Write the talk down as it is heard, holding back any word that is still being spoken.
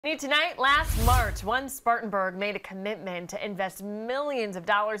Tonight, last March, Up Spartanburg made a commitment to invest millions of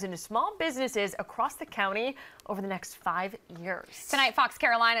dollars into small businesses across the county over the next 5 years. Tonight, Fox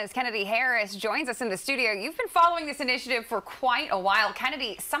Carolina's Kennedy Harris joins us in the studio. You've been following this initiative for quite a while.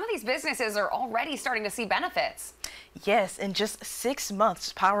 Kennedy, some of these businesses are already starting to see benefits. Yes, in just 6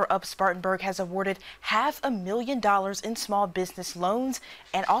 months, Up Spartanburg has awarded $500,000 in small business loans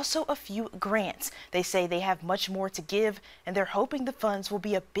and also a few grants. They say they have much more to give, and they're hoping the funds will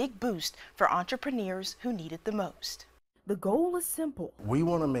be a big boost for entrepreneurs who need it the most. The goal is simple. We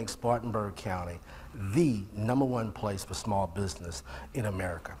want to make Spartanburg County the #1 place for small business in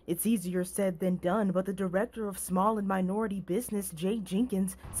America. It's easier said than done, but the director of small and minority business, Jay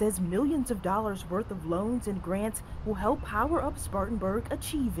Jenkins, says millions of dollars worth of loans and grants will help Up Spartanburg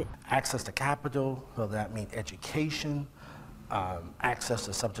achieve it. Access to capital, whether that means education, access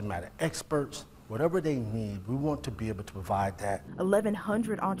to subject matter experts, whatever they need, we want to be able to provide that.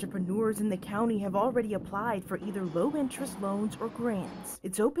 1,100 entrepreneurs in the county have already applied for either low-interest loans or grants.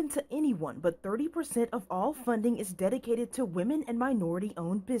 It's open to anyone, but 30% of all funding is dedicated to women and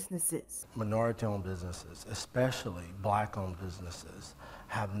minority-owned businesses. Minority-owned businesses, especially Black-owned businesses,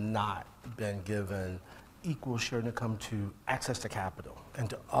 have not been given equal share when it comes to access to capital and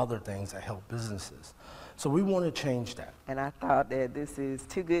to other things that help businesses. So we want to change that. And I thought that this is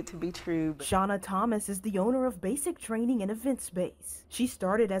too good to be true. Shauna Thomas is the owner of Basic Training and Event Space. She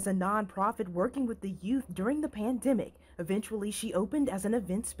started as a nonprofit working with the youth during the pandemic. Eventually, she opened as an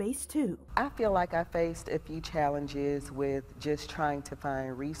event space too. I feel like I faced a few challenges with just trying to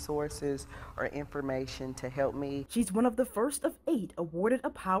find resources or information to help me. She's one of the first of 8 awarded a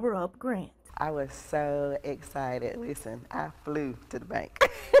Power Up grant. I was so excited. Listen, I flew to the bank.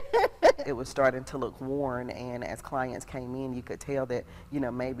 It was starting to look worn, and as clients came in, you could tell that,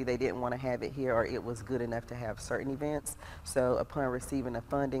 maybe they didn't want to have it here, or it was good enough to have certain events. So upon receiving the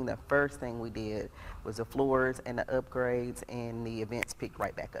funding, the first thing we did was the floors and the upgrades, and the events picked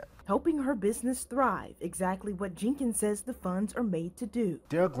right back up. Helping her business thrive, exactly what Jenkins says the funds are made to do.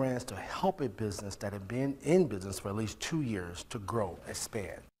 There are grants to help a business that have been in business for at least 2 years to grow,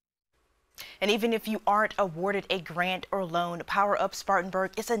 expand. And even if you aren't awarded a grant or loan, Up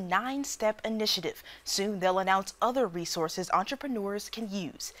Spartanburg is a 9-step initiative. Soon they'll announce other resources entrepreneurs can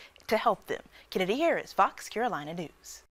use to help them. Kennedy Harris, Fox Carolina News.